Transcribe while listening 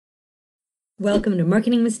Welcome to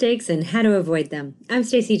Marketing Mistakes and How to Avoid Them. I'm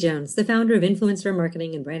Stacey Jones, the founder of influencer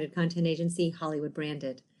marketing and branded content agency Hollywood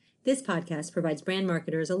Branded. This podcast provides brand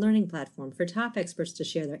marketers a learning platform for top experts to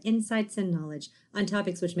share their insights and knowledge on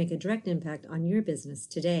topics which make a direct impact on your business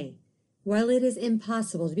today. While it is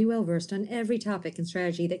impossible to be well-versed on every topic and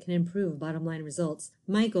strategy that can improve bottom-line results,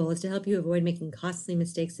 my goal is to help you avoid making costly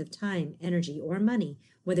mistakes of time, energy, or money,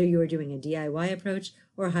 whether you are doing a DIY approach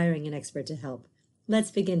or hiring an expert to help.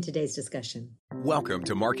 Let's begin today's discussion. Welcome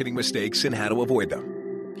to Marketing Mistakes and How to Avoid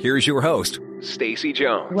Them. Here's your host, Stacey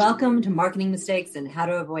Jones. Welcome to Marketing Mistakes and How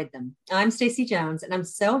to Avoid Them. I'm Stacey Jones, and I'm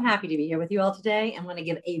so happy to be here with you all today. I want to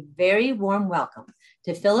give a very warm welcome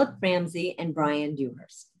to Philip Ramsey and Brian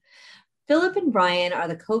Dewhurst. Philip and Brian are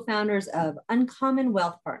the co-founders of Uncommon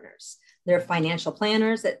Wealth Partners. They're financial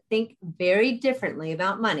planners that think very differently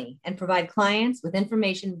about money and provide clients with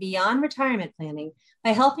information beyond retirement planning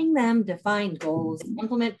by helping them define goals,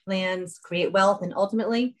 implement plans, create wealth, and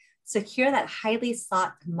ultimately secure that highly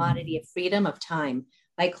sought commodity of freedom of time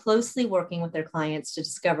by closely working with their clients to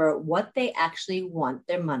discover what they actually want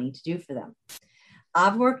their money to do for them.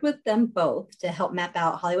 I've worked with them both to help map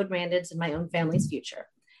out Hollywood Branded's and my own family's future.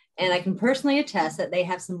 And I can personally attest that they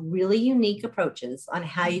have some really unique approaches on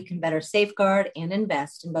how you can better safeguard and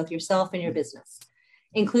invest in both yourself and your business,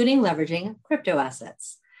 including leveraging crypto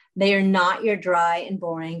assets. They are not your dry and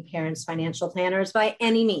boring parents' financial planners by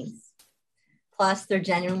any means. Plus, they're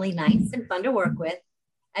genuinely nice and fun to work with,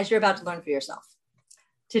 as you're about to learn for yourself.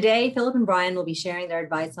 Today, Philip and Brian will be sharing their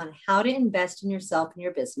advice on how to invest in yourself and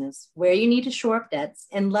your business, where you need to shore up debts,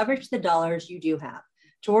 and leverage the dollars you do have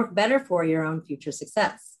to work better for your own future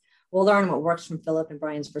success. We'll learn what works from Philip and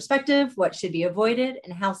Brian's perspective, what should be avoided,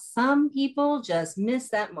 and how some people just miss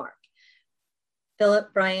that mark.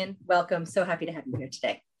 Philip, Brian, welcome. So happy to have you here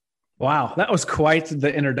today. Wow, that was quite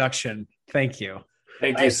the introduction. Thank you.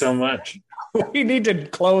 Thank you so much. We need to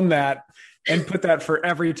clone that and put that for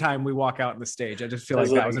every time we walk out on the stage. I just feel like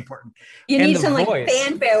that was important. You need some like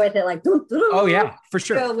fanfare with it, like. Oh yeah, for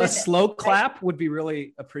sure. A slow clap would be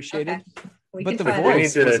really appreciated. Okay. But the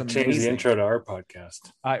voice we need to change the intro to our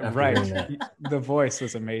podcast. Right. The voice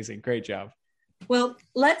was amazing. Great job. Well,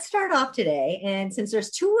 let's start off today. And since there's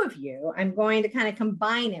two of you, I'm going to kind of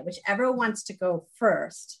combine it, whichever wants to go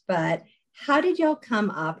first. But how did y'all come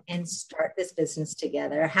up and start this business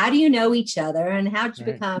together? How do you know each other? And how did you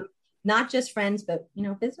become not just friends, but,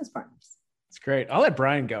 business partners? It's great. I'll let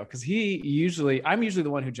Brian go because I'm usually the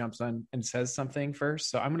one who jumps on and says something first.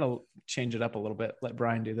 So I'm going to change it up a little bit. Let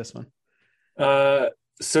Brian do this one.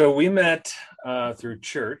 So we met through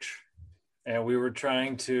church, and we were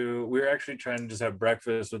actually trying to just have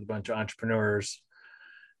breakfast with a bunch of entrepreneurs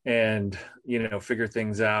and, figure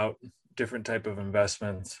things out, different type of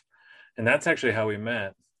investments. And that's actually how we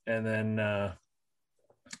met. And then,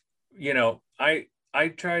 I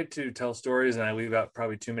tried to tell stories and I leave out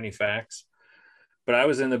probably too many facts, but I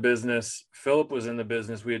was in the business. Philip was in the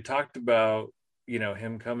business. We had talked about,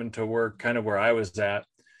 him coming to work kind of where I was at.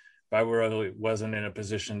 I really wasn't in a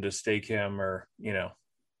position to stake him or,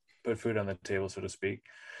 put food on the table, so to speak.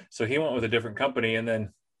 So he went with a different company. And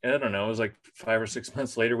then, I don't know, it was like 5 or 6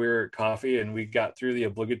 months later, we were at coffee and we got through the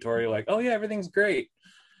obligatory, like, oh yeah, everything's great.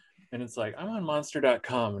 And it's like, I'm on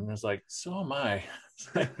monster.com. And it's like, so am I.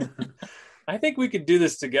 I think we could do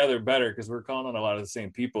this together better because we're calling on a lot of the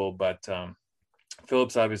same people. But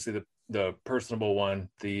Philip's obviously the personable one,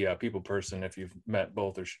 the people person, if you've met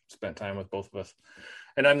both or spent time with both of us.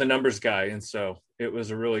 And I'm the numbers guy. And so it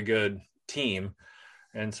was a really good team.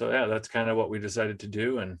 And so, yeah, that's kind of what we decided to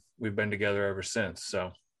do. And we've been together ever since.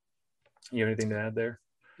 So you have anything to add there?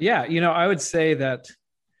 Yeah. I would say that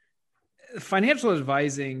financial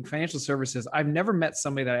advising, financial services, I've never met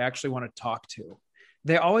somebody that I actually want to talk to.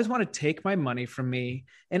 They always want to take my money from me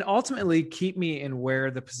and ultimately keep me in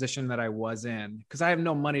the position that I was in, because I have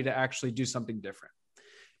no money to actually do something different.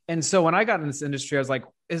 And so when I got in this industry, I was like,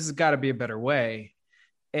 this has got to be a better way.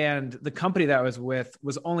 And the company that I was with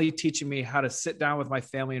was only teaching me how to sit down with my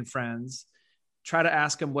family and friends, try to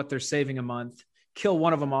ask them what they're saving a month, kill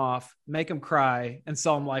one of them off, make them cry, and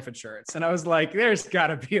sell them life insurance. And I was like, there's got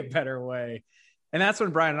to be a better way. And that's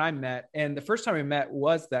when Brian and I met. And the first time we met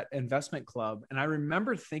was that investment club. And I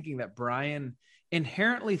remember thinking that Brian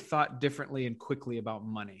inherently thought differently and quickly about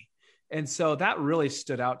money. And so that really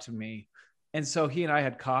stood out to me. And so he and I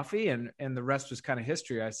had coffee and the rest was kind of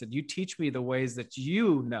history. I said, you teach me the ways that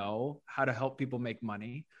you know how to help people make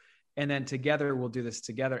money. And then together we'll do this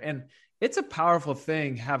together. And it's a powerful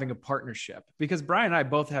thing having a partnership because Brian and I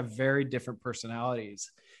both have very different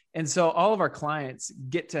personalities. And so all of our clients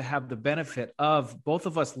get to have the benefit of both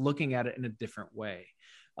of us looking at it in a different way.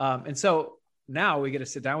 And so now we get to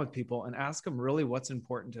sit down with people and ask them really what's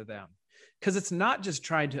important to them. Because it's not just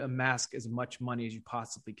trying to amass as much money as you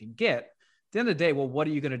possibly can get. At the end of the day, well, what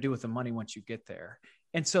are you going to do with the money once you get there?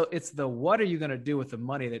 And so it's the what are you going to do with the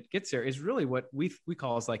money that gets there is really what we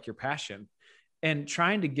call is like your passion. And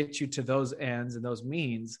trying to get you to those ends and those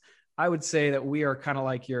means, I would say that we are kind of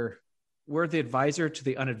like we're the advisor to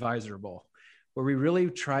the unadvisable, where we really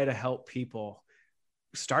try to help people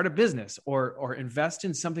start a business or invest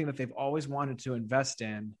in something that they've always wanted to invest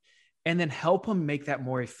in, and then help them make that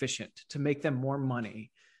more efficient to make them more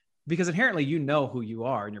money. Because inherently, you know who you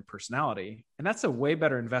are and your personality. And that's a way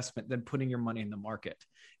better investment than putting your money in the market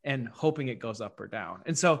and hoping it goes up or down.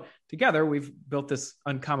 And so together we've built this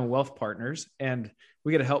Uncommon Wealth Partners, and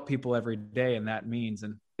we get to help people every day. And that means,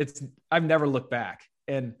 and I've never looked back,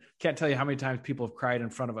 and can't tell you how many times people have cried in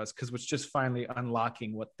front of us because it's just finally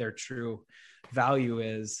unlocking what their true value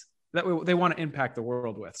is that they want to impact the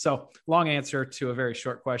world with. So long answer to a very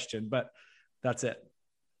short question, but that's it.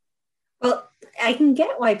 Well, I can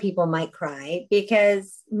get why people might cry,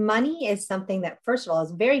 because money is something that, first of all,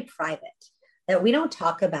 is very private, that we don't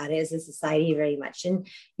talk about it as a society very much. And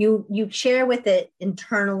you share with it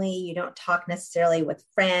internally. You don't talk necessarily with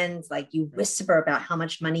friends, like you whisper about how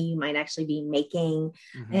much money you might actually be making.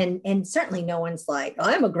 Mm-hmm. And certainly no one's like,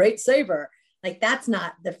 I'm a great saver. Like that's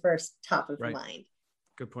not the first top of mind.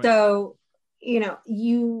 Good point. So,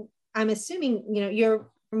 I'm assuming, you're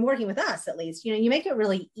from working with us, at least, you make it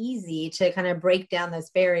really easy to kind of break down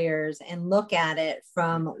those barriers and look at it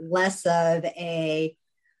from less of a,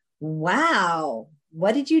 wow,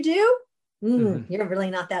 what did you do? You're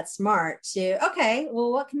really not that smart, to, okay,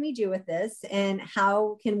 well, what can we do with this? And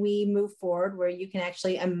how can we move forward where you can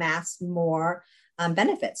actually amass more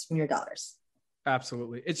benefits from your dollars?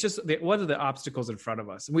 Absolutely. It's just what are the obstacles in front of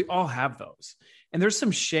us? And we all have those. And there's some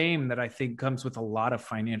shame that I think comes with a lot of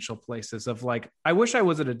financial places of like, I wish I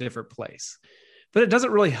was at a different place, but it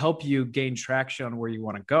doesn't really help you gain traction on where you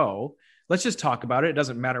want to go. Let's just talk about it. It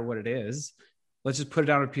doesn't matter what it is. Let's just put it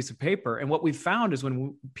down on a piece of paper. And what we found is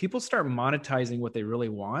when people start monetizing what they really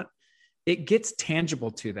want, it gets tangible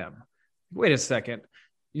to them. Wait a second.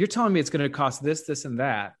 You're telling me it's going to cost this, this, and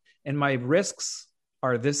that. And my risks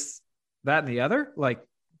are this, that, and the other. Like,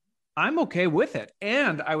 I'm okay with it.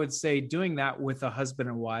 And I would say doing that with a husband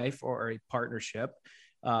and wife or a partnership,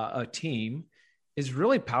 a team, is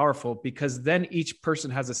really powerful, because then each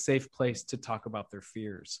person has a safe place to talk about their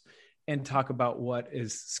fears and talk about what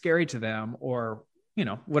is scary to them, or,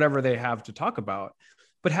 whatever they have to talk about.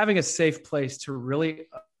 But having a safe place to really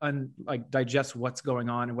digest what's going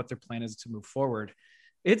on and what their plan is to move forward.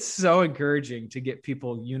 It's so encouraging to get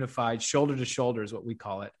people unified, shoulder to shoulder is what we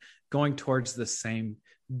call it, going towards the same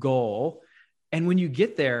goal. And when you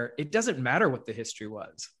get there, it doesn't matter what the history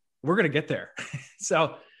was. We're going to get there.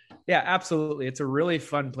 So yeah, absolutely. It's a really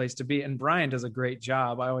fun place to be. And Brian does a great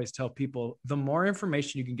job. I always tell people, the more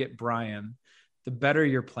information you can get Brian, the better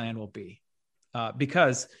your plan will be,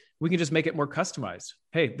 because we can just make it more customized.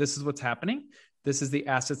 Hey, this is what's happening. This is the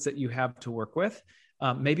assets that you have to work with.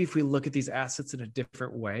 Maybe if we look at these assets in a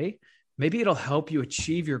different way, maybe it'll help you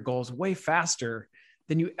achieve your goals way faster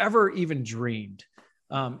than you ever even dreamed.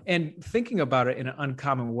 And thinking about it in an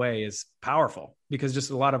uncommon way is powerful, because just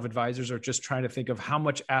a lot of advisors are just trying to think of how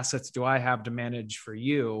much assets do I have to manage for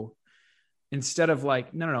you, instead of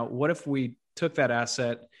like, no, what if we took that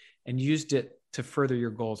asset and used it to further your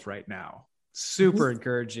goals right now? Super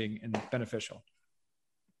encouraging and beneficial.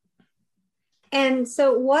 And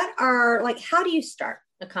so how do you start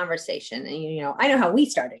a conversation? And, I know how we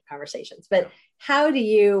started conversations, but how do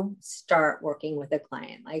you start working with a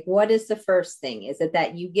client? Like, what is the first thing? Is it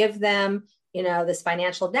that you give them, this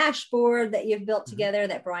financial dashboard that you've built together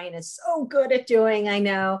that Brian is so good at doing, I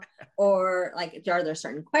know, or like, are there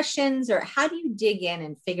certain questions, or how do you dig in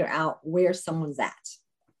and figure out where someone's at?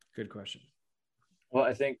 Good question. Well,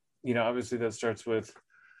 I think, obviously that starts with,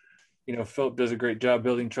 Philip does a great job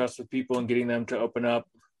building trust with people and getting them to open up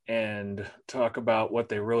and talk about what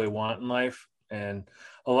they really want in life. And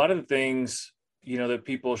a lot of the things, that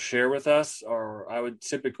people share with us are, I would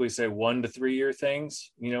typically say, 1 to 3 year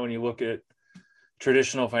things. When you look at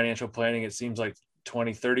traditional financial planning, it seems like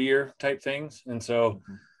 20, 30 year type things. And so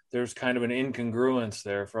there's kind of an incongruence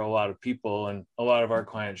there for a lot of people. And a lot of our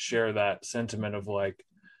clients share that sentiment of like,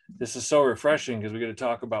 this is so refreshing because we get to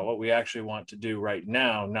talk about what we actually want to do right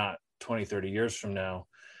now, not 20, 30 years from now.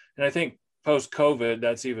 And I think post-COVID,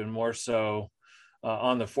 that's even more so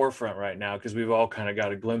on the forefront right now, because we've all kind of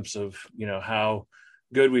got a glimpse of, how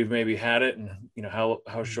good we've maybe had it and,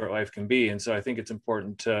 how short life can be. And so I think it's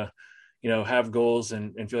important to, have goals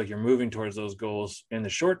and feel like you're moving towards those goals in the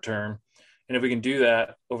short term. And if we can do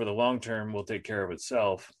that over the long term, we'll take care of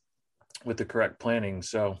itself with the correct planning.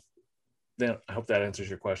 So then I hope that answers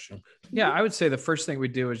your question. Yeah, I would say the first thing we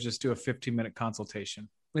do is just do a 15-minute consultation,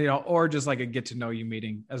 or just like a get to know you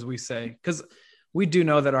meeting, as we say, because we do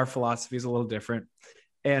know that our philosophy is a little different.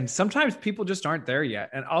 And sometimes people just aren't there yet.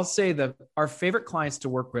 And I'll say that our favorite clients to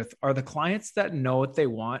work with are the clients that know what they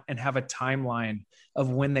want and have a timeline of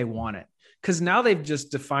when they want it. Because now they've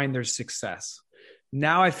just defined their success.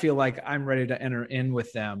 Now I feel like I'm ready to enter in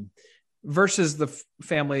with them, versus the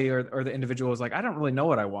family or the individual is like, I don't really know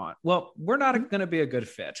what I want. Well, we're not going to be a good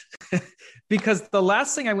fit because the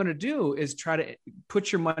last thing I'm going to do is try to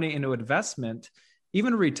put your money into investment,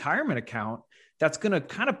 even a retirement account, that's going to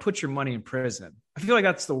kind of put your money in prison. I feel like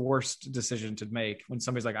that's the worst decision to make when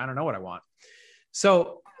somebody's like, I don't know what I want.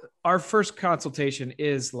 So our first consultation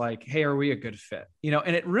is like, hey, are we a good fit?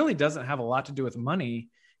 And it really doesn't have a lot to do with money.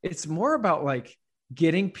 It's more about like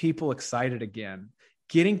getting people excited again,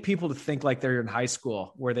 getting people to think like they're in high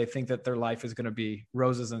school, where they think that their life is going to be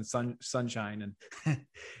roses and sunshine and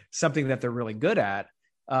something that they're really good at.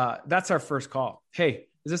 That's our first call. Hey,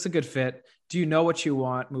 is this a good fit? Do you know what you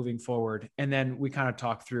want moving forward? And then we kind of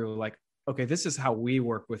talk through like, okay, this is how we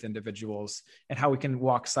work with individuals and how we can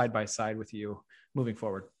walk side by side with you moving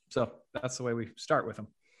forward. So that's the way we start with them.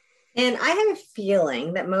 And I have a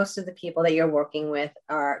feeling that most of the people that you're working with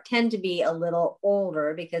tend to be a little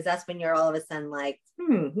older, because that's when you're all of a sudden like,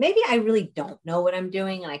 maybe I really don't know what I'm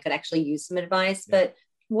doing and I could actually use some advice. Yeah. But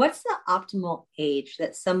what's the optimal age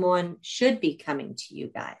that someone should be coming to you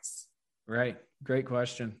guys? Right. Great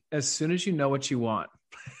question. As soon as you know what you want,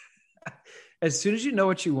 as soon as you know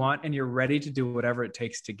what you want and you're ready to do whatever it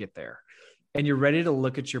takes to get there, and you're ready to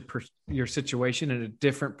look at your situation in a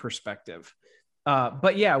different perspective.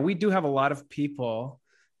 But yeah, we do have a lot of people,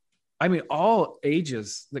 I mean, all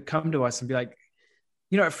ages, that come to us and be like,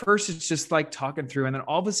 at first it's just like talking through, and then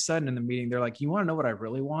all of a sudden in the meeting, they're like, you want to know what I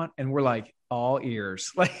really want? And we're like, all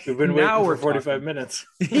ears. Like, we've been waiting for 45 minutes.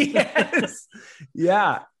 Yes.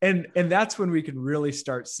 Yeah. And that's when we can really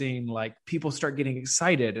start seeing like people start getting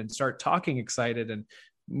excited and start talking excited and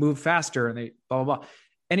move faster, and they blah, blah, blah.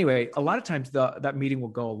 Anyway, a lot of times that meeting will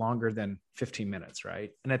go longer than 15 minutes,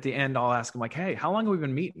 right? And at the end, I'll ask them like, hey, how long have we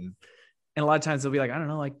been meeting? And a lot of times they'll be like, I don't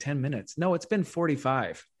know, like 10 minutes. No, it's been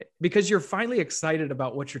 45, because you're finally excited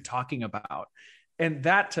about what you're talking about. And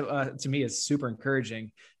that to me is super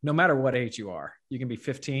encouraging, no matter what age you are. You can be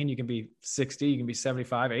 15, you can be 60, you can be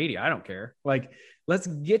 75, 80. I don't care. Like, let's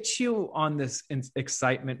get you on this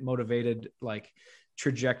excitement motivated, like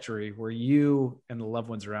trajectory where you and the loved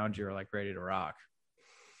ones around you are like ready to rock.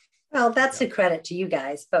 Well, that's a credit to you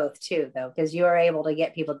guys both too, though, because you are able to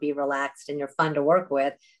get people to be relaxed and you're fun to work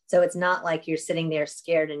with. So it's not like you're sitting there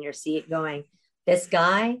scared in your seat going, this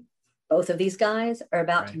guy, both of these guys are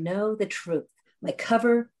about to know the truth. My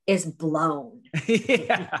cover is blown.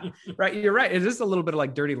 Yeah, right. You're right. It's just a little bit of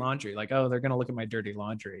like dirty laundry. Like, oh, they're going to look at my dirty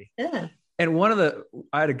laundry. Yeah. And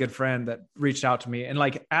I had a good friend that reached out to me, and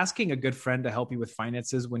like asking a good friend to help you with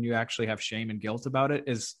finances when you actually have shame and guilt about it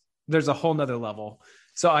there's a whole nother level.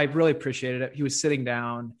 So I really appreciated it. He was sitting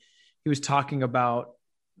down, he was talking about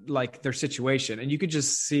like their situation, and you could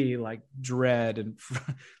just see like dread and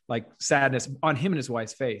like sadness on him and his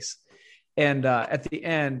wife's face. And at the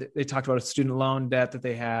end, they talked about a student loan debt that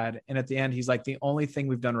they had. And at the end, he's like, the only thing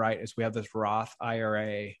we've done right is we have this Roth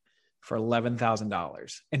IRA for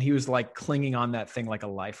 $11,000. And he was like clinging on that thing like a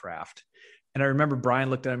life raft. And I remember Brian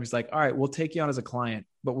looked at him. He's like, all right, we'll take you on as a client,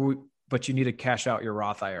 but you need to cash out your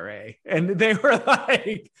Roth IRA. And they were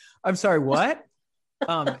like, I'm sorry, what?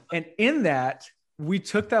 And in that, we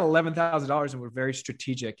took that $11,000 and we're very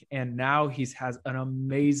strategic. And now he has an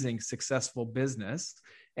amazing, successful business.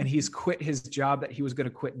 And he's quit his job that he was going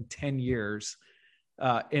to quit in 10 years,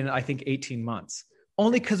 in I think 18 months,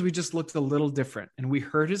 only because we just looked a little different and we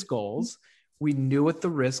heard his goals. We knew what the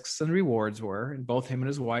risks and rewards were. And both him and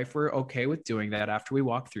his wife were okay with doing that after we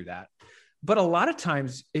walked through that. But a lot of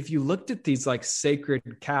times, if you looked at these like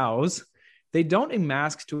sacred cows, they don't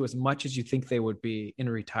amass to as much as you think they would be in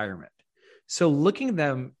retirement. So looking at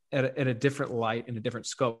them at a different light, in a different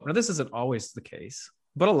scope. Now, this isn't always the case,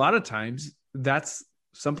 but a lot of times that's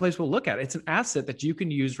someplace we'll look at. It's an asset that you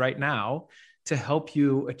can use right now to help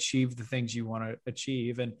you achieve the things you want to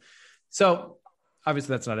achieve. And so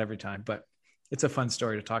obviously that's not every time, but it's a fun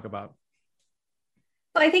story to talk about.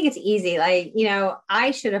 Well, I think it's easy. Like,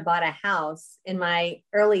 I should have bought a house in my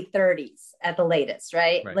early 30s at the latest,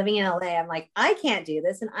 right? Living in LA, I'm like, I can't do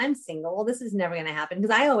this. And I'm single. Well, this is never going to happen,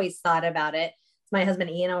 because I always thought about it. My husband,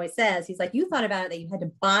 Ian, always says, he's like, you thought about it that you had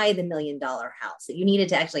to buy the $1 million house, that you needed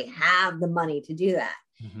to actually have the money to do that.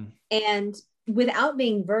 Mm-hmm. And without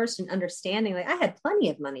being versed and understanding, like I had plenty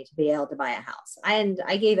of money to be able to buy a house. And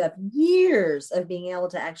I gave up years of being able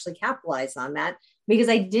to actually capitalize on that because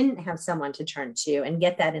I didn't have someone to turn to and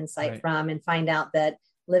get that insight from and find out that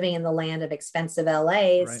living in the land of expensive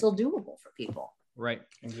LA is still doable for people. Right.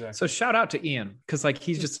 Exactly. So shout out to Ian, because like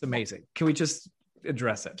he's just amazing. Can we just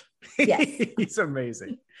address it? Yes. He's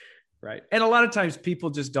amazing. Right. And a lot of times people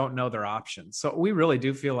just don't know their options. So we really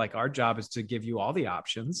do feel like our job is to give you all the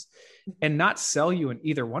options and not sell you in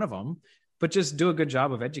either one of them, but just do a good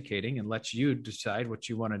job of educating and let you decide what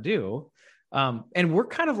you want to do. And we're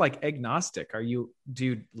kind of like agnostic. Do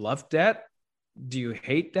you love debt? Do you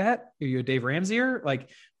hate debt? Are you a Dave Ramseyer? Like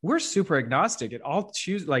we're super agnostic. It all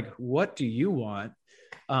choose like, what do you want?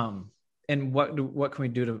 And what can we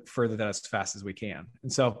do to further that as fast as we can?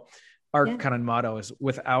 And so our kind of motto is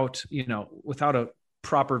without a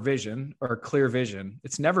proper vision or a clear vision,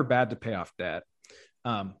 it's never bad to pay off debt.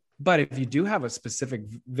 But if you do have a specific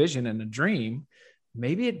vision and a dream,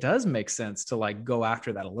 maybe it does make sense to like go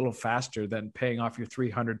after that a little faster than paying off your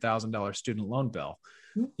 $300,000 student loan bill,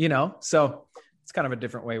 so it's kind of a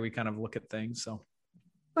different way we kind of look at things. So.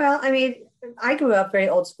 Well, I mean, I grew up very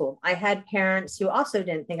old school. I had parents who also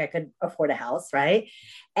didn't think I could afford a house. Right.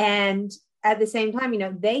 And at the same time,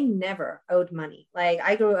 they never owed money. Like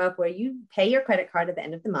I grew up where you pay your credit card at the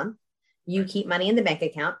end of the month, you keep money in the bank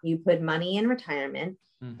account, you put money in retirement.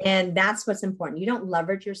 And that's what's important. You don't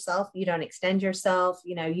leverage yourself. You don't extend yourself.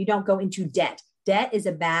 You don't go into debt. Debt is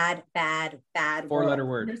a bad four-letter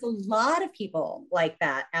word. There's a lot of people like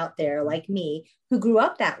that out there, like me, who grew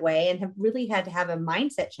up that way and have really had to have a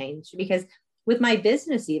mindset change because with my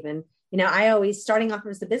business, even, I always starting off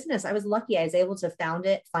as a business, I was lucky. I was able to found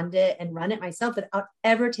it, fund it, and run it myself without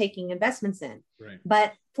ever taking investments in. Right.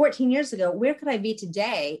 But 14 years ago, where could I be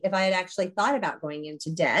today if I had actually thought about going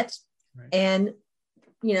into debt and,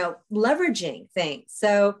 leveraging things?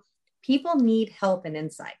 So people need help and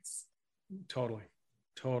insights. Totally.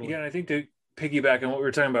 Yeah. And I think to piggyback on what we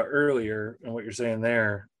were talking about earlier and what you're saying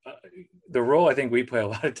there, the role I think we play a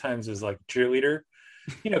lot of times is like cheerleader.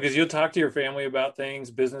 Because you'll talk to your family about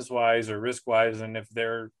things business wise or risk wise. And if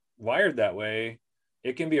they're wired that way,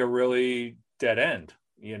 it can be a really dead end,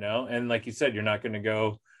 and like you said, you're not going to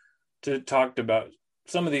go to talk about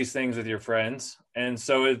some of these things with your friends. And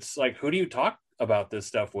so it's like, who do you talk about this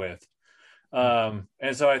stuff with? And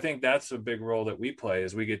so I think that's a big role that we play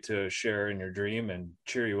is we get to share in your dream and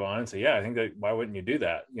cheer you on and say, yeah, I think that why wouldn't you do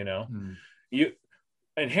that? You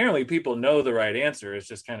inherently people know the right answer. It's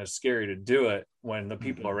just kind of scary to do it when the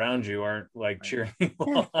people around you aren't like cheering you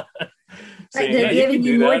on. Saying, they're giving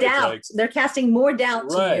you more doubt. Like, they're casting more doubt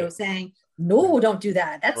to you saying, no, don't do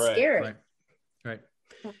that. That's scary. Right.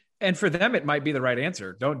 And for them, it might be the right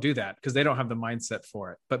answer. Don't do that because they don't have the mindset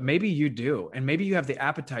for it. But maybe you do. And maybe you have the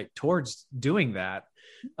appetite towards doing that.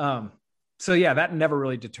 So yeah, that never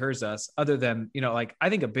really deters us other than, like, I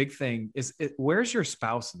think a big thing is where's your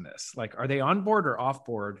spouse in this? Like, are they on board or off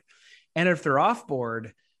board? And if they're off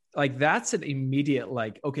board, like that's an immediate,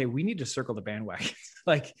 like, okay, we need to circle the bandwagon.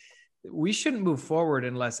 Like we shouldn't move forward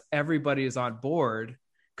unless everybody is on board.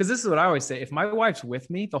 Because this is what I always say. If my wife's with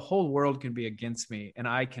me, the whole world can be against me and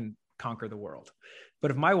I can conquer the world. But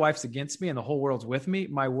if my wife's against me and the whole world's with me,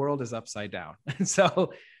 my world is upside down. And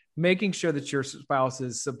so making sure that your spouse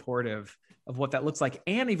is supportive of what that looks like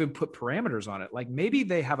and even put parameters on it. Like maybe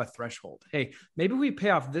they have a threshold. Hey, maybe we pay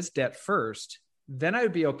off this debt first, then I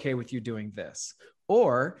would be okay with you doing this.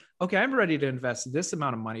 Or, okay, I'm ready to invest this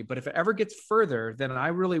amount of money, but if it ever gets further, then I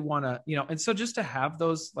really want to, and so just to have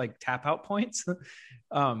those like tap out points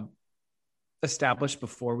established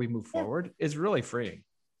before we move forward is really freeing.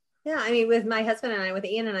 Yeah. I mean, with my husband and I, with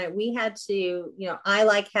Ian and I, we had to, I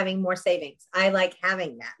like having more savings. I like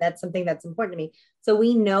having that. That's something that's important to me. So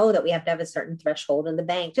we know that we have to have a certain threshold in the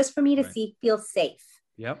bank just for me to feel safe.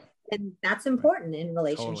 Yep. And that's important in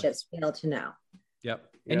relationships, to be able to know. Yep.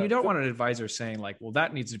 And you don't want an advisor saying like, well,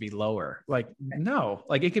 that needs to be lower. Like, no,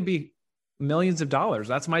 like it could be millions of dollars.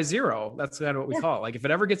 That's my zero. That's kind of what we call it. Like if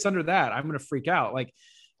it ever gets under that, I'm going to freak out. Like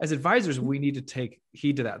as advisors, we need to take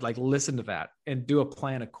heed to that, like listen to that and do a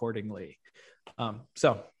plan accordingly.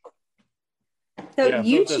 So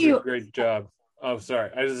you does a great job. Oh,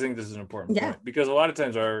 sorry. I just think this is an important point because a lot of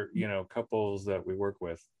times our, couples that we work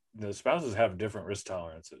with, the spouses have different risk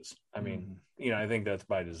tolerances. I mean, I think that's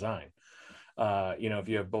by design. If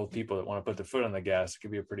you have both people that want to put their foot on the gas, it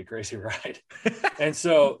could be a pretty crazy ride. And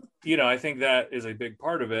so, I think that is a big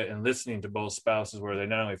part of it. And listening to both spouses where they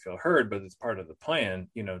not only feel heard, but it's part of the plan,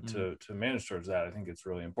 to manage towards that. I think it's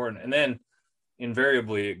really important. And then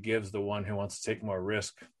invariably it gives the one who wants to take more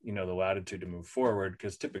risk, the latitude to move forward.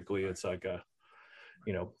 Because typically it's like a,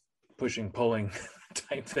 pushing, pulling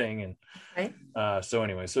type thing. And right. So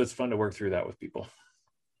anyway, so it's fun to work through that with people.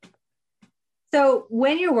 So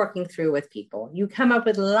when you're working through with people, you come up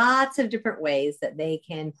with lots of different ways that they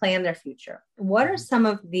can plan their future. What are some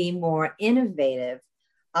of the more innovative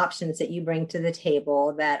options that you bring to the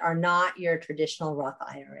table that are not your traditional Roth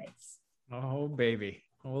IRAs? Oh, baby.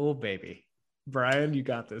 Oh, baby. Brian, you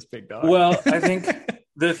got this, big dog. Well, I think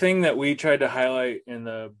the thing that we tried to highlight in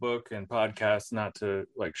the book and podcast, not to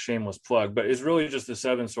like shameless plug, but is really just the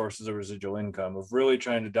 7 sources of residual income, of really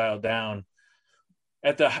trying to dial down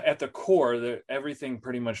at the core that everything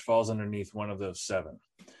pretty much falls underneath one of those 7.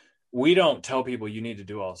 We don't tell people you need to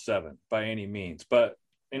do all 7 by any means, but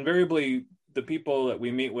invariably the people that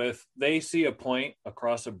we meet with, they see a point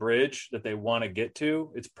across a bridge that they want to get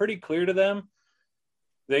to. It's pretty clear to them.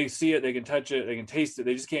 They see it, they can touch it, they can taste it.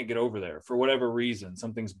 They just can't get over there for whatever reason.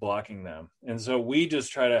 Something's blocking them. And so we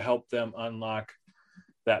just try to help them unlock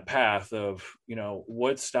that path of,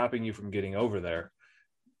 what's stopping you from getting over there.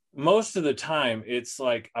 Most of the time it's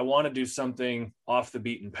like, I want to do something off the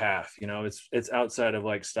beaten path. It's outside of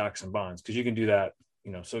like stocks and bonds, because you can do that,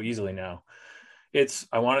 so easily now. It's,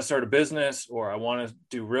 I want to start a business, or I want to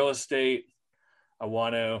do real estate. I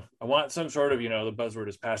want some sort of, the buzzword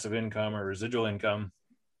is passive income or residual income.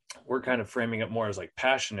 We're kind of framing it more as like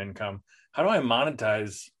passion income. How do I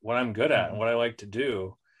monetize what I'm good at and what I like to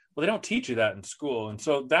do? Well, they don't teach you that in school. And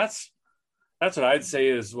so that's what I'd say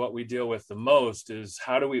is what we deal with the most, is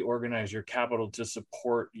how do we organize your capital to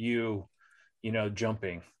support you,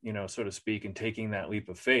 jumping, so to speak, and taking that leap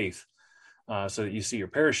of faith, so that you see your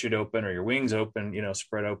parachute open or your wings open,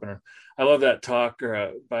 spread open. I love that talk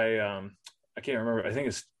by, I can't remember. I think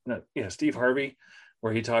it's Steve Harvey,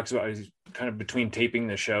 where he talks about, he's kind of between taping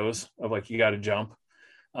the shows of like, you got to jump.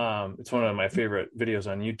 It's one of my favorite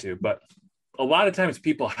videos on YouTube, but a lot of times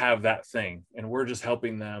people have that thing and we're just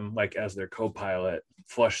helping them, like as their co-pilot,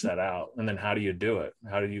 flush that out. And then how do you do it?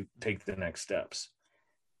 How do you take the next steps?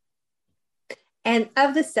 And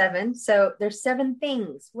of the 7, so there's 7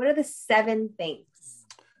 things. What are the 7 things?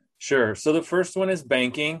 Sure. So the first one is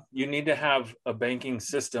banking. You need to have a banking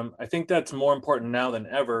system. I think that's more important now than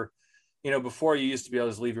ever. Before you used to be able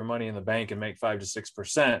to just leave your money in the bank and make 5 to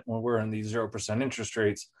 6%. When we're in these 0% interest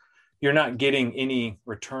rates, you're not getting any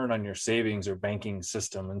return on your savings or banking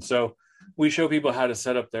system. And so we show people how to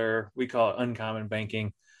set up we call it uncommon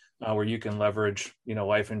banking, where you can leverage,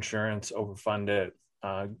 life insurance, overfund it,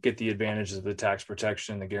 get the advantages of the tax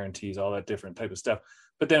protection, the guarantees, all that different type of stuff.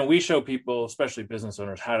 But then we show people, especially business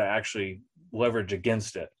owners, how to actually leverage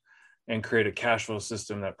against it and create a cash flow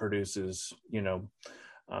system that produces,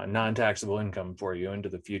 non-taxable income for you into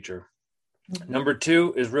the future. Mm-hmm. Number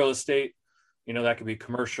 2 is real estate. That could be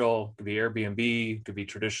commercial, could be Airbnb, could be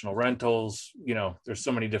traditional rentals. There's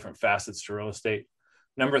so many different facets to real estate.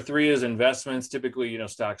 Number 3 is investments, typically,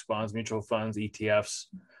 stocks, bonds, mutual funds, ETFs,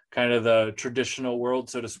 kind of the traditional world,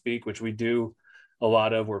 so to speak, which we do a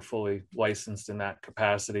lot of. We're fully licensed in that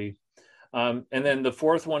capacity. And then the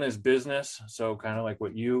 4th one is business. So kind of like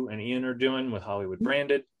what you and Ian are doing with Hollywood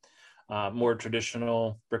Branded, more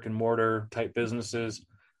traditional brick and mortar type businesses.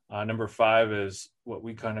 Number 5 is what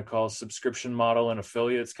we kind of call subscription model and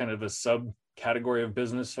affiliates, kind of a subcategory of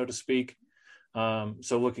business, so to speak.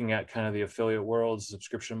 So looking at kind of the affiliate world,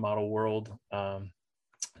 subscription model world.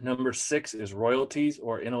 Number 6 is royalties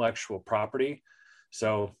or intellectual property.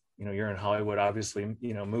 So, you're in Hollywood, obviously,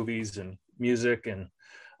 movies and music and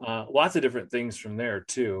lots of different things from there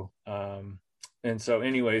too. And so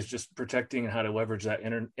anyways, just protecting how to leverage that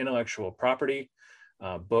intellectual property,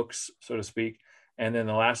 books, so to speak. And then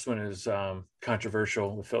the last one is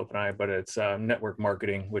controversial with Philip and I, but it's network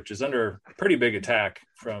marketing, which is under pretty big attack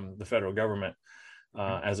from the federal government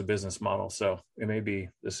as a business model. So it may be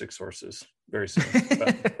the 6 sources very soon.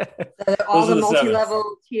 So all the multi-level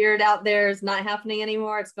tiered out there is not happening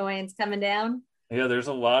anymore. It's coming down. Yeah, there's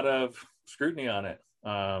a lot of scrutiny on it.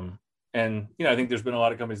 And, I think there's been a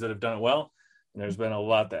lot of companies that have done it well, and there's been a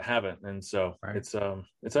lot that haven't. And so it's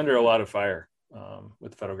under a lot of fire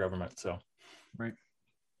with the federal government. So. Right.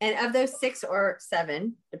 And of those 6 or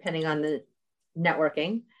 7, depending on the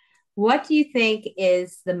networking, what do you think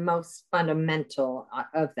is the most fundamental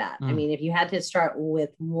of that? I mean, if you had to start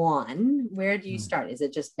with one, where do you start? Is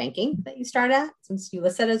it just banking that you start at, since you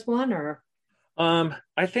list it as one, or?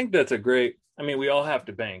 I think that's we all have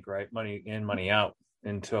to bank, right? Money in, money out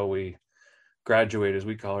until we graduate, as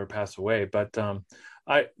we call her, pass away. But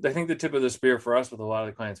I think the tip of the spear for us with a lot of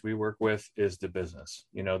the clients we work with is the business.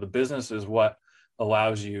 The business is what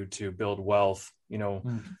allows you to build wealth.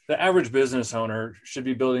 The average business owner should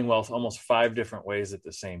be building wealth almost 5 different ways at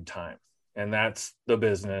the same time. And that's the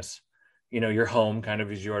business, your home, kind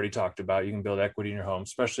of, as you already talked about. You can build equity in your home,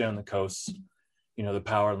 especially on the coast. The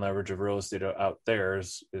power and leverage of real estate out there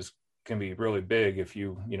is can be really big if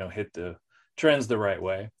you hit the trends the right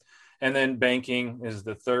way. And then banking is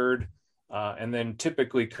the third. And then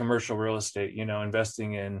typically commercial real estate,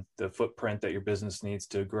 investing in the footprint that your business needs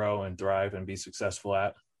to grow and thrive and be successful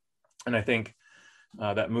at. And I think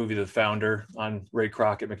that movie, The Founder, on Ray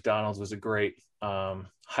Kroc at McDonald's, was a great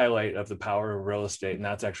highlight of the power of real estate. And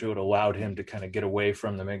that's actually what allowed him to kind of get away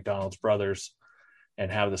from the McDonald's brothers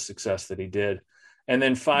and have the success that he did. And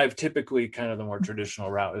then 5, typically kind of the more traditional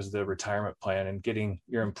route, is the retirement plan and getting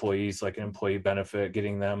your employees like an employee benefit,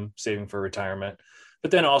 getting them saving for retirement,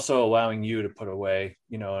 but then also allowing you to put away,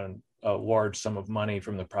 a large sum of money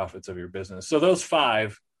from the profits of your business. So those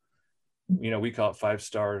 5, we call it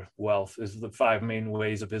 5-star wealth, is the 5 main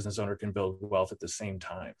ways a business owner can build wealth at the same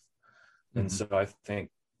time. Mm-hmm. And so I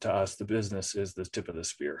think to us, the business is the tip of the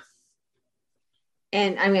spear.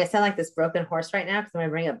 And I'm going to sound like this broken horse right now because I'm going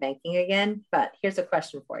to bring up banking again, but here's a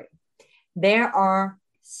question for you. There are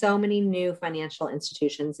so many new financial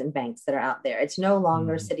institutions and banks that are out there. It's no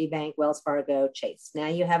longer Citibank, Wells Fargo, Chase. Now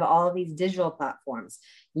you have all of these digital platforms.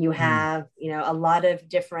 You have, a lot of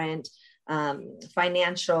different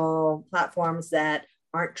financial platforms that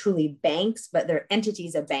aren't truly banks, but they're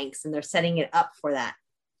entities of banks, and they're setting it up for that.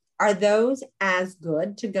 Are those as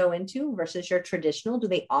good to go into versus your traditional? Do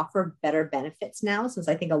they offer better benefits now? Since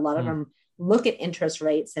I think a lot of them look at interest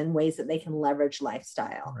rates and ways that they can leverage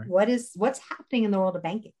lifestyle. Right. What's happening in the world of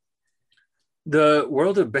banking? The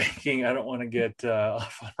world of banking, I don't want to get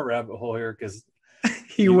off on a rabbit hole here because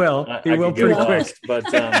he will pretty quick.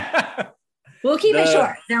 But we'll keep it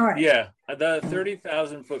short. Don't worry. Yeah, the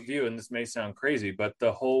 30,000 foot view, and this may sound crazy, but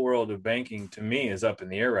the whole world of banking to me is up in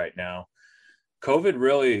the air right now. COVID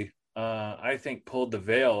really, I think, pulled the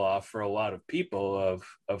veil off for a lot of people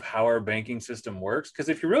of how our banking system works. Because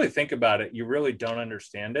if you really think about it, you really don't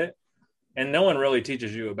understand it. And no one really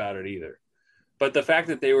teaches you about it either. But the fact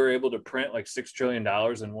that they were able to print like $6 trillion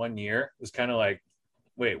in 1 year was kind of like,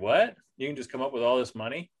 wait, what? You can just come up with all this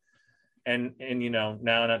money? And now,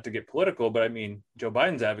 not to get political, but I mean, Joe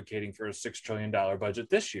Biden's advocating for a $6 trillion budget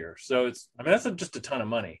this year. So that's just a ton of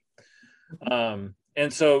money. And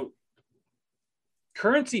so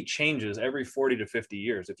currency changes every 40 to 50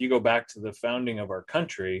 years. If you go back to the founding of our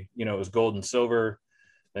country, it was gold and silver,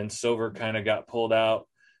 then silver kind of got pulled out.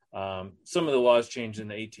 Some of the laws changed in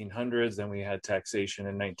the 1800s. Then we had taxation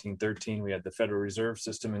in 1913. We had the Federal Reserve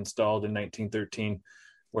System installed in 1913,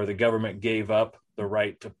 where the government gave up the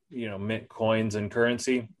right to, mint coins and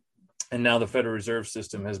currency. And now the Federal Reserve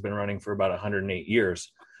System has been running for about 108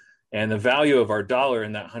 years. And the value of our dollar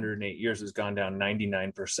in that 108 years has gone down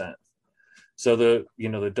 99%. So the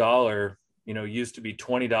dollar, used to be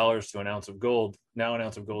 $20 to an ounce of gold. Now an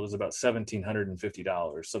ounce of gold is about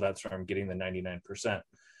 $1,750. So that's where I'm getting the 99%.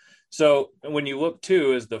 So when you look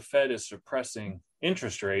too, as the Fed is suppressing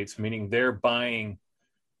interest rates, meaning they're buying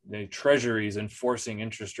the treasuries and forcing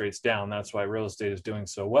interest rates down. That's why real estate is doing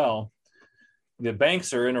so well. The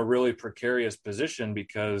banks are in a really precarious position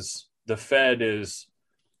because the Fed is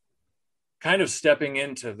kind of stepping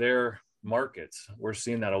into their markets. We're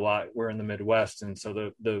seeing that a lot. We're in the Midwest. And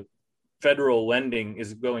so the federal lending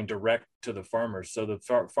is going direct to the farmers. So the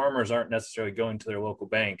farmers aren't necessarily going to their local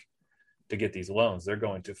bank to get these loans. They're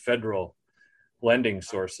going to federal lending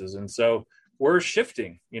sources. And so we're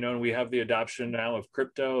shifting, and we have the adoption now of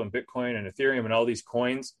crypto and Bitcoin and Ethereum and all these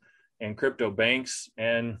coins and crypto banks.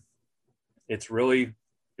 And it's really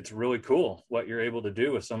cool what you're able to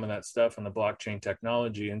do with some of that stuff and the blockchain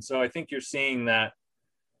technology. And so I think you're seeing that,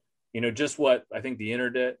 just what I think the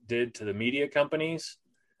internet did to the media companies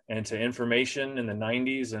and to information in the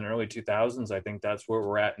 90s and early 2000s. I think that's where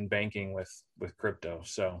we're at in banking with crypto.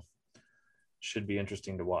 So should be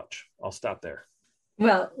interesting to watch. I'll stop there.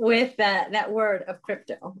 Well, with that word of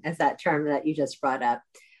crypto, as that term that you just brought up,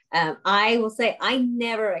 I will say I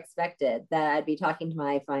never expected that I'd be talking to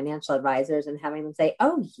my financial advisors and having them say,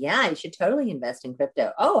 oh, yeah, you should totally invest in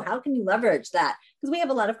crypto. Oh, how can you leverage that? Because we have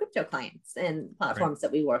a lot of crypto clients and platforms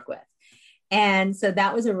that we work with. And so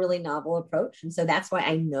that was a really novel approach. And so that's why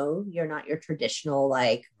I know you're not your traditional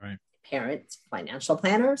parent financial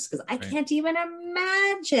planners, because I can't even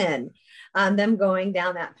imagine them going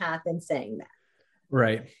down that path and saying that.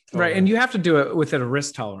 Right. Right. And you have to do it with a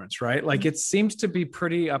risk tolerance, right? Like it seems to be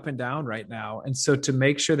pretty up and down right now. And so to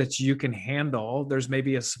make sure that you can handle, there's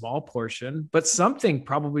maybe a small portion, but something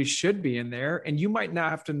probably should be in there. And you might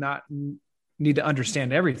not need to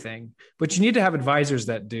understand everything, but you need to have advisors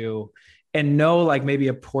that do and know like maybe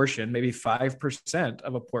a portion, maybe 5%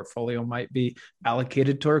 of a portfolio might be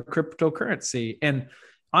allocated toward cryptocurrency. And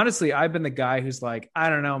honestly, I've been the guy who's like, I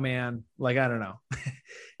don't know, man. Like, I don't know.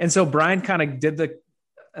 And so Brian kind of did the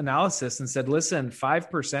analysis and said, listen,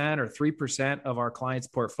 5% or 3% of our clients'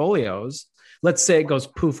 portfolios, let's say it goes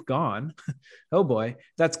poof, gone. Oh boy,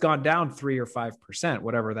 that's gone down 3 or 5%,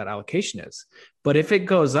 whatever that allocation is. But if it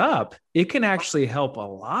goes up, it can actually help a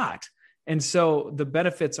lot. And so the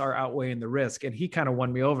benefits are outweighing the risk. And he kind of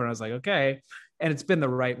won me over. And I was like, okay. And it's been the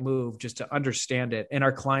right move just to understand it. And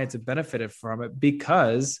our clients have benefited from it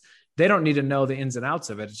because they don't need to know the ins and outs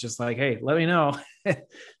of it. It's just like, hey, let me know.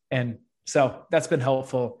 And so that's been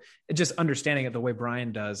helpful. And just understanding it the way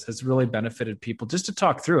Brian does has really benefited people just to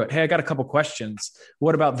talk through it. Hey, I got a couple questions.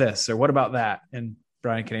 What about this? Or what about that? And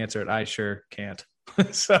Brian can answer it. I sure can't.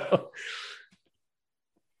 So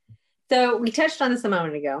we touched on this a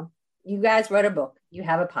moment ago. You guys wrote a book. You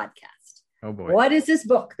have a podcast. Oh boy. What is this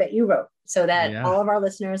book that you wrote so that all of our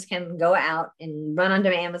listeners can go out and run onto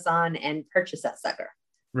Amazon and purchase that sucker?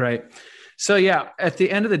 Right. So yeah, at the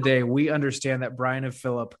end of the day, we understand that Brian and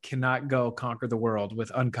Philip cannot go conquer the world with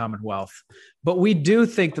uncommon wealth, but we do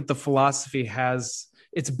think that the philosophy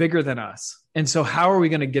it's bigger than us. And so how are we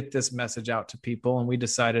going to get this message out to people? And we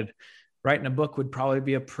decided writing a book would probably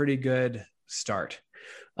be a pretty good start.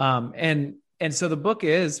 And so the book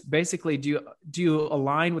is basically, do you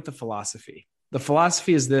align with the philosophy? The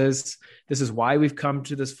philosophy is this is why we've come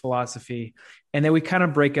to this philosophy. And then we kind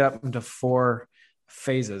of break it up into 4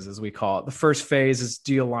 phases, as we call it. The first phase is,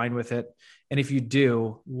 do you align with it? And if you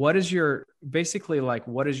do, what is your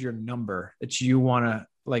number that you want to,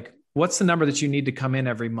 like, what's the number that you need to come in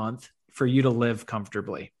every month for you to live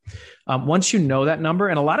comfortably? Once you know that number,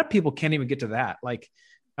 and a lot of people can't even get to that. Like,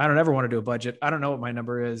 I don't ever want to do a budget. I don't know what my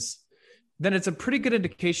number is. Then it's a pretty good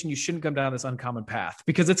indication you shouldn't come down this uncommon path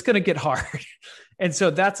because it's going to get hard. And so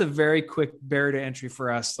that's a very quick barrier to entry for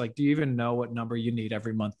us. Like, do you even know what number you need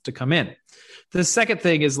every month to come in? The second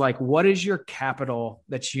thing is like, what is your capital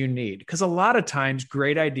that you need? Because a lot of times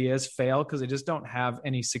great ideas fail because they just don't have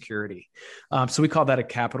any security. So we call that a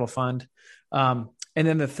capital fund. And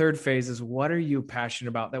then the third phase is, what are you passionate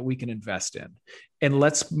about that we can invest in? And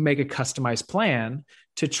let's make a customized plan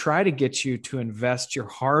to try to get you to invest your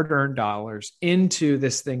hard-earned dollars into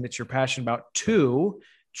this thing that you're passionate about, to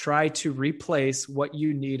try to replace what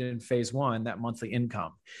you need in phase 1, that monthly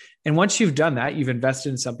income. And once you've done that, you've invested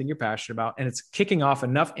in something you're passionate about, and it's kicking off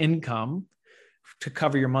enough income to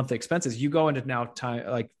cover your monthly expenses. You go into now time,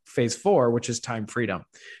 like phase 4, which is time freedom.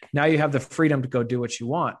 Now you have the freedom to go do what you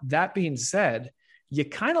want. That being said, you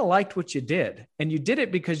kind of liked what you did, and you did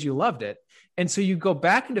it because you loved it. And so you go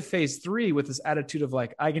back into phase 3 with this attitude of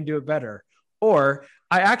like, I can do it better. Or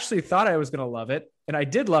I actually thought I was going to love it, and I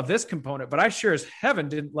did love this component, but I sure as heaven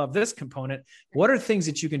didn't love this component. What are things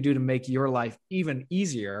that you can do to make your life even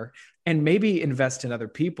easier, and maybe invest in other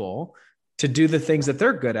people to do the things that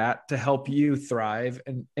they're good at to help you thrive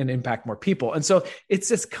and impact more people? And so it's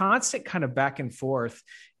this constant kind of back and forth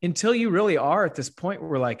until you really are at this point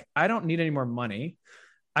where like, I don't need any more money.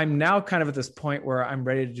 I'm now kind of at this point where I'm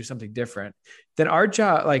ready to do something different. Then our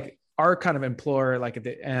job, like our kind of employer, like at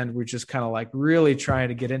the end, we're just kind of like really trying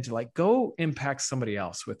to get into like, go impact somebody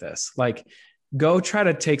else with this. Like, go try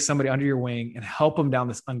to take somebody under your wing and help them down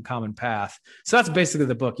this uncommon path. So that's basically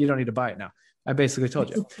the book. You don't need to buy it now. I basically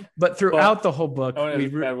told you. But throughout the whole book, I want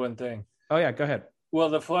to add one thing. Oh yeah, go ahead. Well,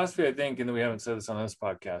 the philosophy, I think, and we haven't said this on this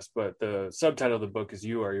podcast, but the subtitle of the book is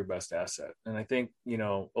 "You Are Your Best Asset." And I think,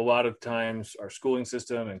 a lot of times our schooling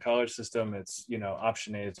system and college system, it's,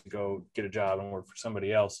 option A is to go get a job and work for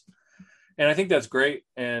somebody else. And I think that's great.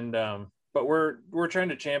 And, but we're trying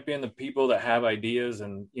to champion the people that have ideas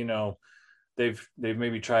and, they've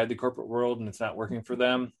maybe tried the corporate world and it's not working for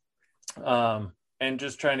them. And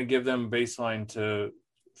just trying to give them a baseline to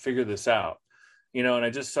figure this out. And I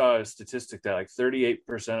just saw a statistic that like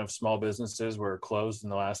 38% of small businesses were closed in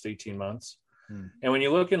the last 18 months. And when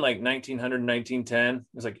you look in like 1900, 1910, it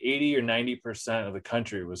was like 80 or 90% of the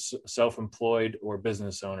country was self-employed or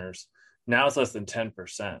business owners. Now it's less than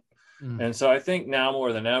 10%. And so I think now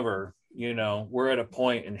more than ever, we're at a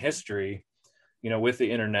point in history, with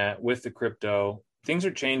the internet, with the crypto, things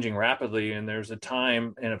are changing rapidly. And there's a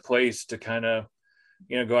time and a place to kind of,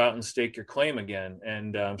 go out and stake your claim again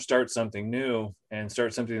and start something new and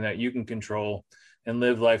start something that you can control and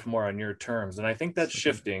live life more on your terms. And I think that's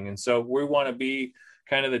shifting. And so we want to be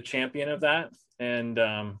kind of the champion of that and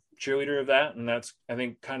cheerleader of that. And that's, I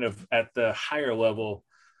think, kind of at the higher level,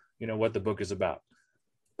 what the book is about.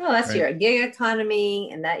 Well, that's your gig economy.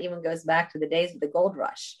 And that even goes back to the days of the gold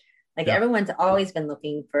rush. Like everyone's always been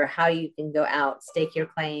looking for how you can go out, stake your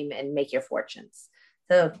claim and make your fortunes.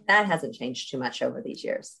 So that hasn't changed too much over these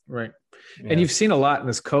years. Right. Yeah. And you've seen a lot in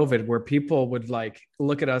this COVID where people would like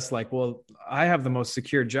look at us like, well, I have the most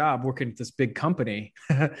secure job working at this big company.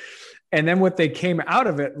 And then what they came out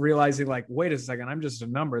of it realizing like, wait a second, I'm just a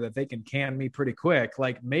number that they can me pretty quick.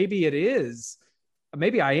 Like maybe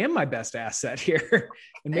I am my best asset here.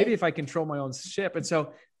 And maybe if I control my own ship. And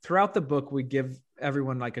so throughout the book, we give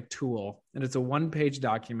everyone like a tool, and it's a 1-page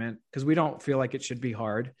document because we don't feel like it should be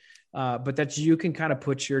hard. But that you can kind of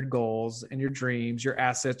put your goals and your dreams, your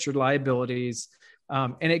assets, your liabilities.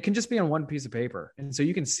 And it can just be on one piece of paper. And so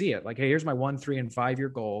you can see it like, hey, here's my 1, 3, and 5 year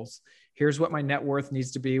goals. Here's what my net worth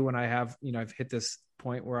needs to be when I have, I've hit this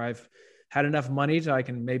point where I've had enough money so I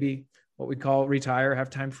can maybe what we call retire, have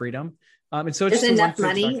time freedom. And so it's just enough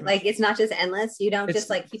money. Document. Like it's not just endless. You don't just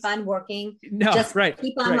like keep on working. No, just right.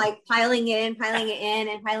 Keep on like piling it in.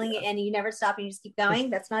 And you never stop and you just keep going.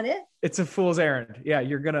 That's not it. It's a fool's errand. Yeah.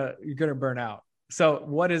 You're going to burn out. So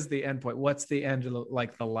what is the end point? What's the end of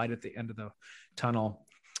like the light at the end of the tunnel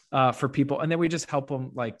for people? And then we just help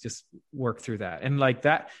them like just work through that. And like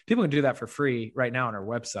that, people can do that for free right now on our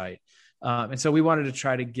website. And so we wanted to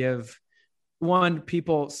try to give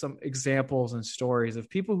people some examples and stories of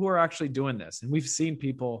people who are actually doing this. And we've seen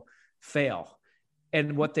people fail.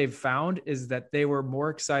 And what they've found is that they were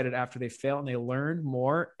more excited after they failed and they learned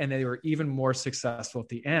more and they were even more successful at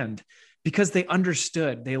the end because they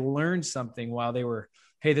understood, they learned something while they were,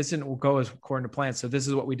 hey, this didn't go as according to plan. So this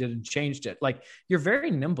is what we did and changed it. Like you're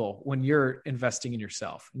very nimble when you're investing in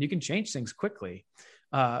yourself and you can change things quickly.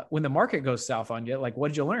 When the market goes south on you, like, what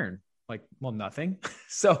did you learn? Like, well, nothing.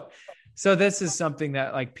 So this is something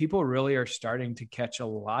that like people really are starting to catch a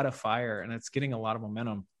lot of fire and it's getting a lot of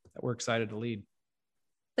momentum that we're excited to lead.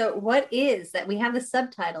 So what is that? We have the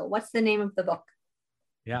subtitle. What's the name of the book?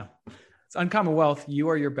 Yeah. It's Uncommon Wealth. You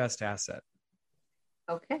are your best asset.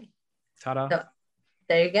 Okay. Ta-da. So,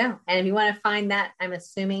 there you go. And if you want to find that, I'm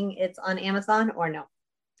assuming it's on Amazon or no?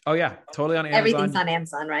 Oh yeah. Totally on Amazon. Everything's on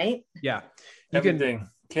Amazon, right? Yeah. Everything.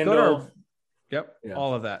 Kindle. Yep. Yeah.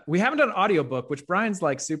 All of that. We haven't done audiobook, which Brian's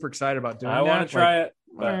like super excited about doing. I want to try it,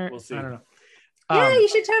 but we'll see. I don't know. Yeah, you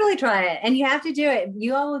should totally try it. And you have to do it.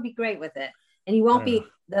 You all will be great with it. And you won't be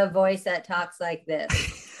the voice that talks like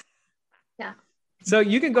this. Yeah. So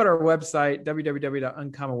you can go to our website,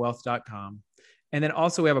 www.uncommonwealth.com. And then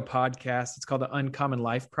also we have a podcast. It's called the Uncommon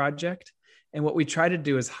Life Project. And what we try to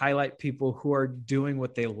do is highlight people who are doing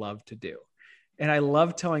what they love to do. And I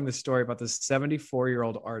love telling the story about this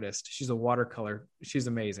 74-year-old artist. She's a watercolor. She's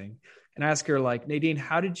amazing. And I ask her like, Nadine,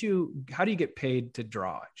 how do you get paid to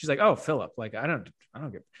draw? She's like, oh, Philip, like, I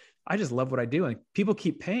just love what I do. And people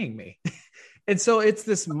keep paying me. And so it's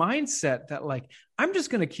this mindset that like, I'm just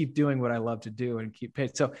going to keep doing what I love to do and keep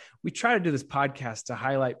paid. So we try to do this podcast to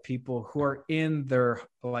highlight people who are in their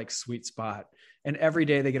like sweet spot. And every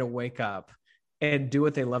day they get to wake up and do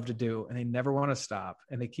what they love to do. And they never want to stop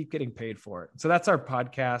and they keep getting paid for it. So that's our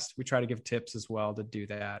podcast. We try to give tips as well to do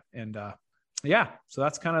that. And so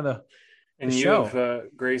that's kind of the show.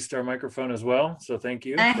 You've graced our microphone as well. So thank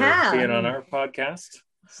you for being on our podcast.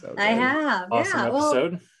 So I have. Awesome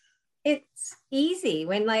episode. Well, it's easy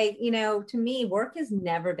when to me, work has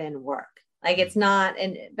never been work. Like it's not,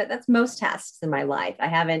 but that's most tasks in my life. I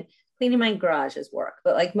haven't cleaning my garage as work,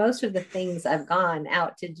 but like most of the things I've gone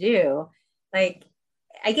out to do, like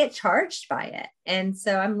I get charged by it. And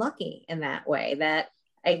so I'm lucky in that way that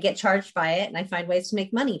I get charged by it and I find ways to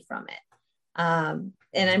make money from it. And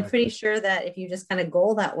I'm pretty sure that if you just kind of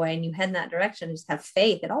go that way and you head in that direction, and just have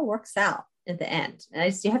faith, it all works out at the end.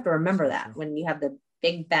 And you have to remember that when you have the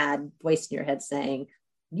big bad voice in your head saying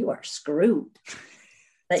you are screwed,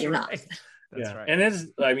 that you're not. That's right.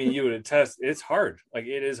 And you would attest, it's hard. Like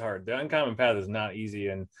it is hard. The uncommon path is not easy,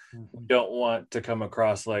 and we don't want to come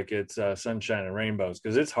across like it's sunshine and rainbows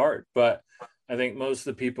because it's hard. But I think most of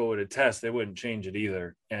the people would attest they wouldn't change it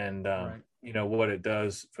either. And what it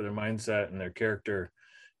does for their mindset and their character,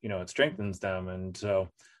 it strengthens them. And so,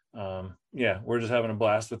 we're just having a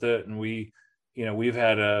blast with it. And we've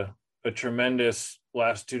had a tremendous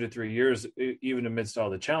last 2 to 3 years, even amidst all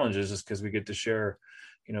the challenges, just because we get to share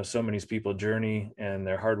so many people's journey and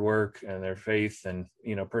their hard work and their faith and,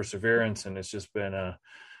 perseverance. And it's just been a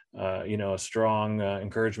strong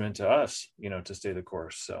encouragement to us, to stay the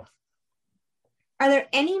course. So. Are there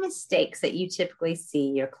any mistakes that you typically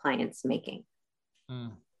see your clients making?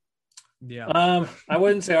 Yeah. I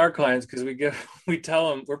wouldn't say our clients, because we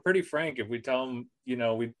tell them, we're pretty frank. If we tell them,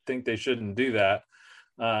 we think they shouldn't do that.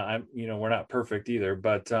 We're not perfect either,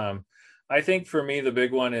 but, I think for me, the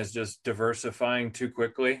big one is just diversifying too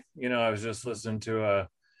quickly. I was just listening to a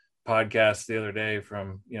podcast the other day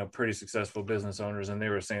from, pretty successful business owners, and they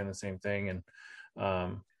were saying the same thing. And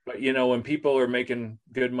But when people are making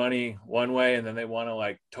good money one way and then they want to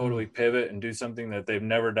like totally pivot and do something that they've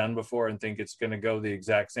never done before and think it's going to go the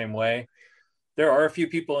exact same way, there are a few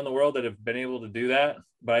people in the world that have been able to do that,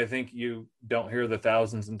 but I think you don't hear the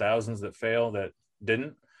thousands and thousands that fail that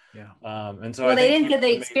didn't. Yeah. And so they didn't get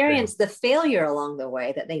the experience, the failure along the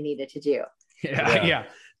way that they needed to do. Yeah.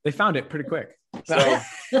 They found it pretty quick. So,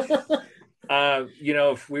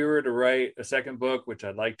 if we were to write a second book, which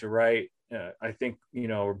I'd like to write, I think,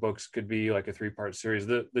 our books could be like a 3-part series.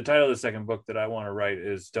 The title of the second book that I want to write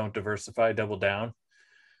is Don't Diversify, Double Down.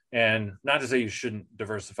 And not to say you shouldn't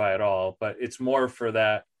diversify at all, but it's more for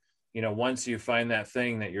that, once you find that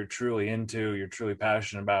thing that you're truly into, you're truly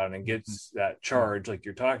passionate about, and it gets that charge like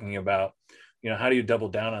you're talking about, how do you double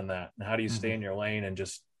down on that? And how do you stay in your lane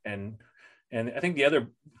and I think the other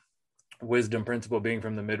wisdom principle being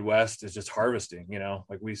from the Midwest is just harvesting.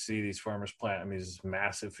 Like we see these farmers plant these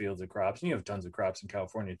massive fields of crops, and you have tons of crops in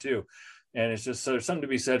California too. And it's just, so there's something to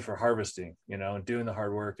be said for harvesting, and doing the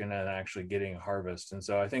hard work and then actually getting a harvest. And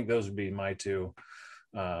so I think those would be my two,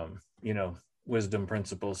 wisdom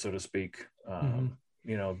principles, so to speak, of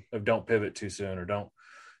don't pivot too soon, or don't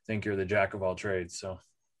think you're the jack of all trades. So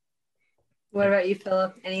what about you,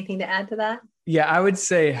 Philip? Anything to add to that? Yeah, I would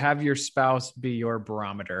say have your spouse be your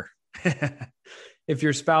barometer. If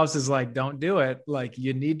your spouse is like, don't do it, like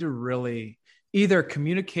you need to really either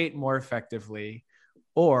communicate more effectively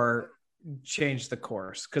or change the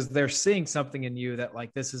course, because they're seeing something in you that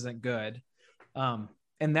like, this isn't good.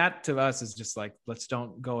 And that to us is just like, let's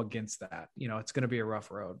don't go against that. It's going to be a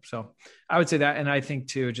rough road. So I would say that. And I think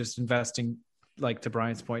too, just investing, like to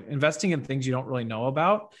Brian's point, investing in things you don't really know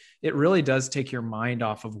about, it really does take your mind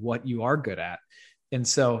off of what you are good at. And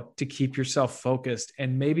so to keep yourself focused,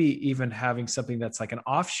 and maybe even having something that's like an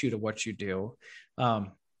offshoot of what you do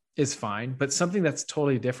is fine, but something that's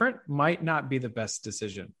totally different might not be the best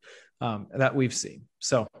decision that we've seen.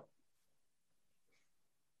 So.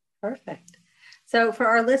 Perfect. So for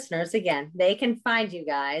our listeners, again, they can find you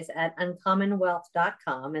guys at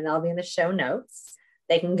uncommonwealth.com, and that'll be in the show notes.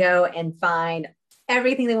 They can go and find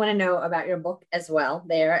everything they want to know about your book as well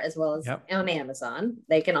there, as well as on Amazon.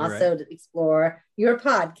 They can also explore your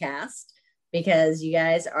podcast, because you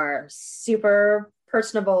guys are super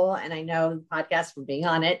personable. And I know the podcast from being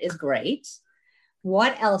on it is great.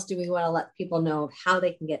 What else do we want to let people know of how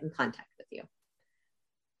they can get in contact with you?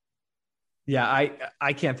 Yeah,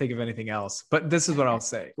 I can't think of anything else, but this is what I'll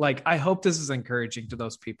say. Like, I hope this is encouraging to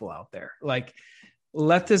those people out there. Like,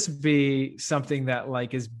 let this be something that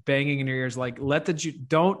like is banging in your ears. Like,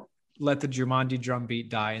 don't let the Jumanji drum beat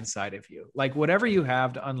die inside of you. Like, whatever you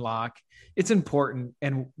have to unlock, it's important,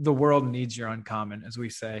 and the world needs your uncommon, as we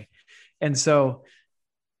say. And so,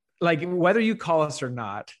 like, whether you call us or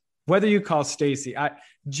not, whether you call Stacy,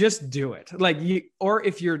 just do it. Like, or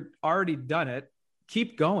if you're already done it,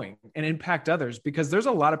 keep going and impact others, because there's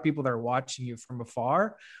a lot of people that are watching you from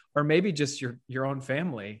afar, or maybe just your own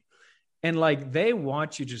family. And like, they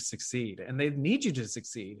want you to succeed, and they need you to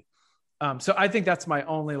succeed. So I think that's my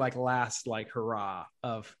only like last like hurrah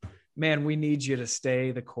of, man, we need you to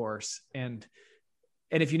stay the course. And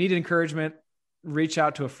if you need encouragement, reach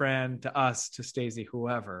out to a friend, to us, to Stacey,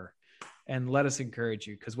 whoever, and let us encourage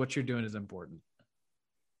you, because what you're doing is important.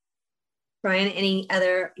 Brian, any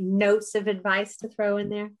other notes of advice to throw in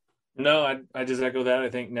there? No, I just echo that. I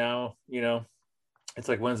think now, it's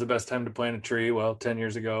like, when's the best time to plant a tree? Well, 10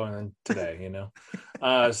 years ago, and then today,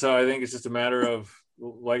 So I think it's just a matter of,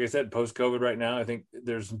 like I said, post-COVID right now, I think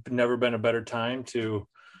there's never been a better time to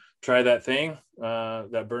try that thing,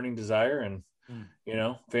 that burning desire, and,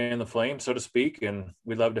 fan the flame, so to speak. And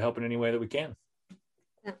we'd love to help in any way that we can.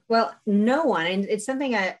 Well, no one, and it's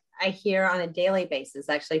something I hear on a daily basis,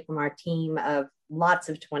 actually, from our team of lots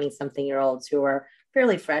of 20-something-year-olds who are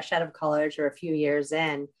fairly fresh out of college or a few years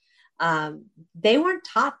in. They weren't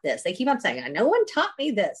taught this. They keep on saying, no one taught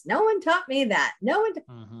me this. No one taught me that.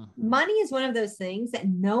 Money is one of those things that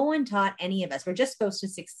no one taught any of us. We're just supposed to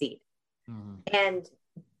succeed and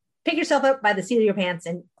pick yourself up by the seat of your pants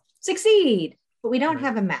and succeed. But we don't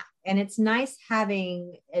have a map. And it's nice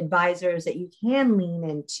having advisors that you can lean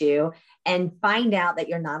into and find out that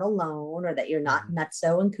you're not alone, or that you're not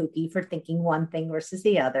nutso and kooky for thinking one thing versus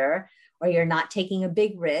the other, or you're not taking a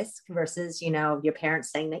big risk versus, your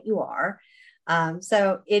parents saying that you are.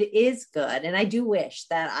 So it is good. And I do wish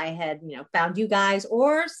that I had, found you guys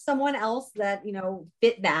or someone else that,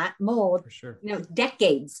 fit that mold, for sure,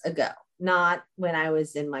 decades ago, not when I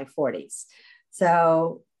was in my 40s.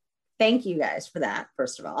 So thank you guys for that,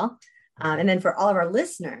 first of all. And then for all of our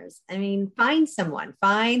listeners, find someone,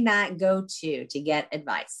 find that go-to to get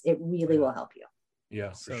advice. It really will help you.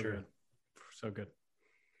 Yeah, for sure. So good.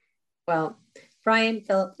 Well, Brian,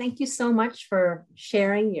 Philip, thank you so much for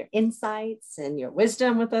sharing your insights and your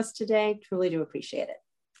wisdom with us today. Truly do appreciate it.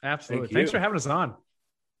 Absolutely. Thanks for having us on.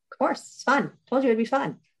 Of course. It's fun. Told you it'd be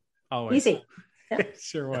fun. Always. Easy. It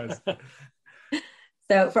sure was.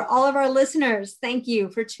 So for all of our listeners, thank you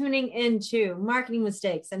for tuning in to Marketing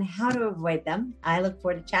Mistakes and How to Avoid Them. I look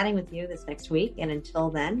forward to chatting with you this next week. And until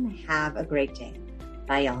then, have a great day.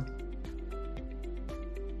 Bye, y'all.